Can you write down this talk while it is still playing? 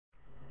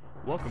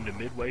Welcome to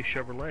Midway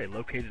Chevrolet,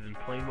 located in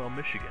Plainwell,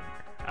 Michigan,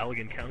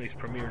 Allegan County's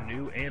premier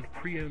new and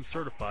pre-owned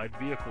certified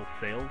vehicle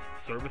sales,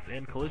 service,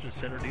 and collision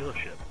center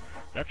dealership.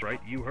 That's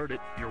right, you heard it,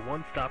 your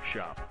one-stop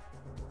shop.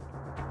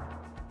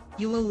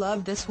 You will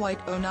love this white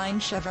 '09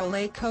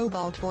 Chevrolet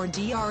Cobalt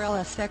 4DR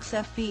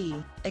LSX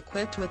FE,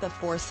 equipped with a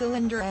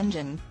 4-cylinder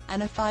engine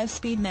and a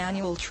 5-speed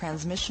manual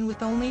transmission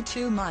with only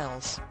 2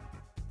 miles.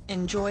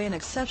 Enjoy an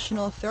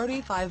exceptional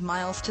 35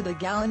 miles to the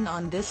gallon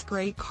on this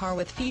great car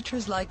with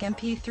features like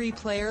MP3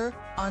 player,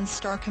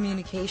 OnStar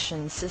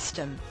communication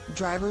system,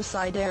 driver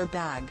side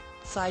airbag,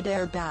 side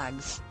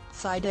airbags,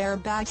 side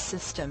airbag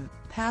system,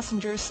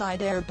 passenger side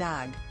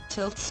airbag,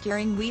 tilt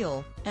steering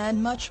wheel,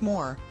 and much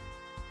more.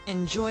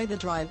 Enjoy the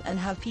drive and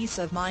have peace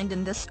of mind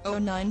in this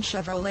 '09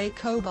 Chevrolet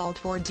Cobalt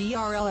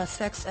 4DR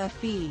LSX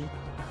FE.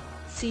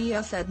 See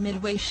us at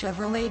Midway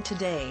Chevrolet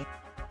today.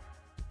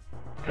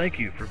 Thank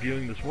you for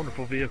viewing this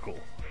wonderful vehicle.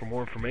 For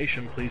more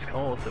information, please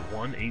call us at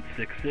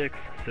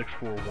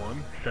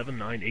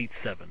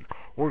 1-866-641-7987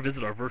 or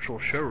visit our virtual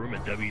showroom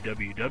at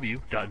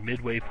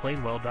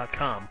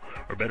www.midwayplainwell.com,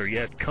 or better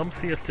yet, come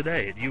see us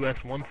today at US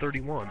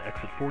 131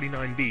 exit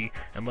 49B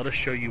and let us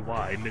show you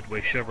why Midway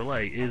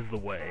Chevrolet is the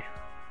way.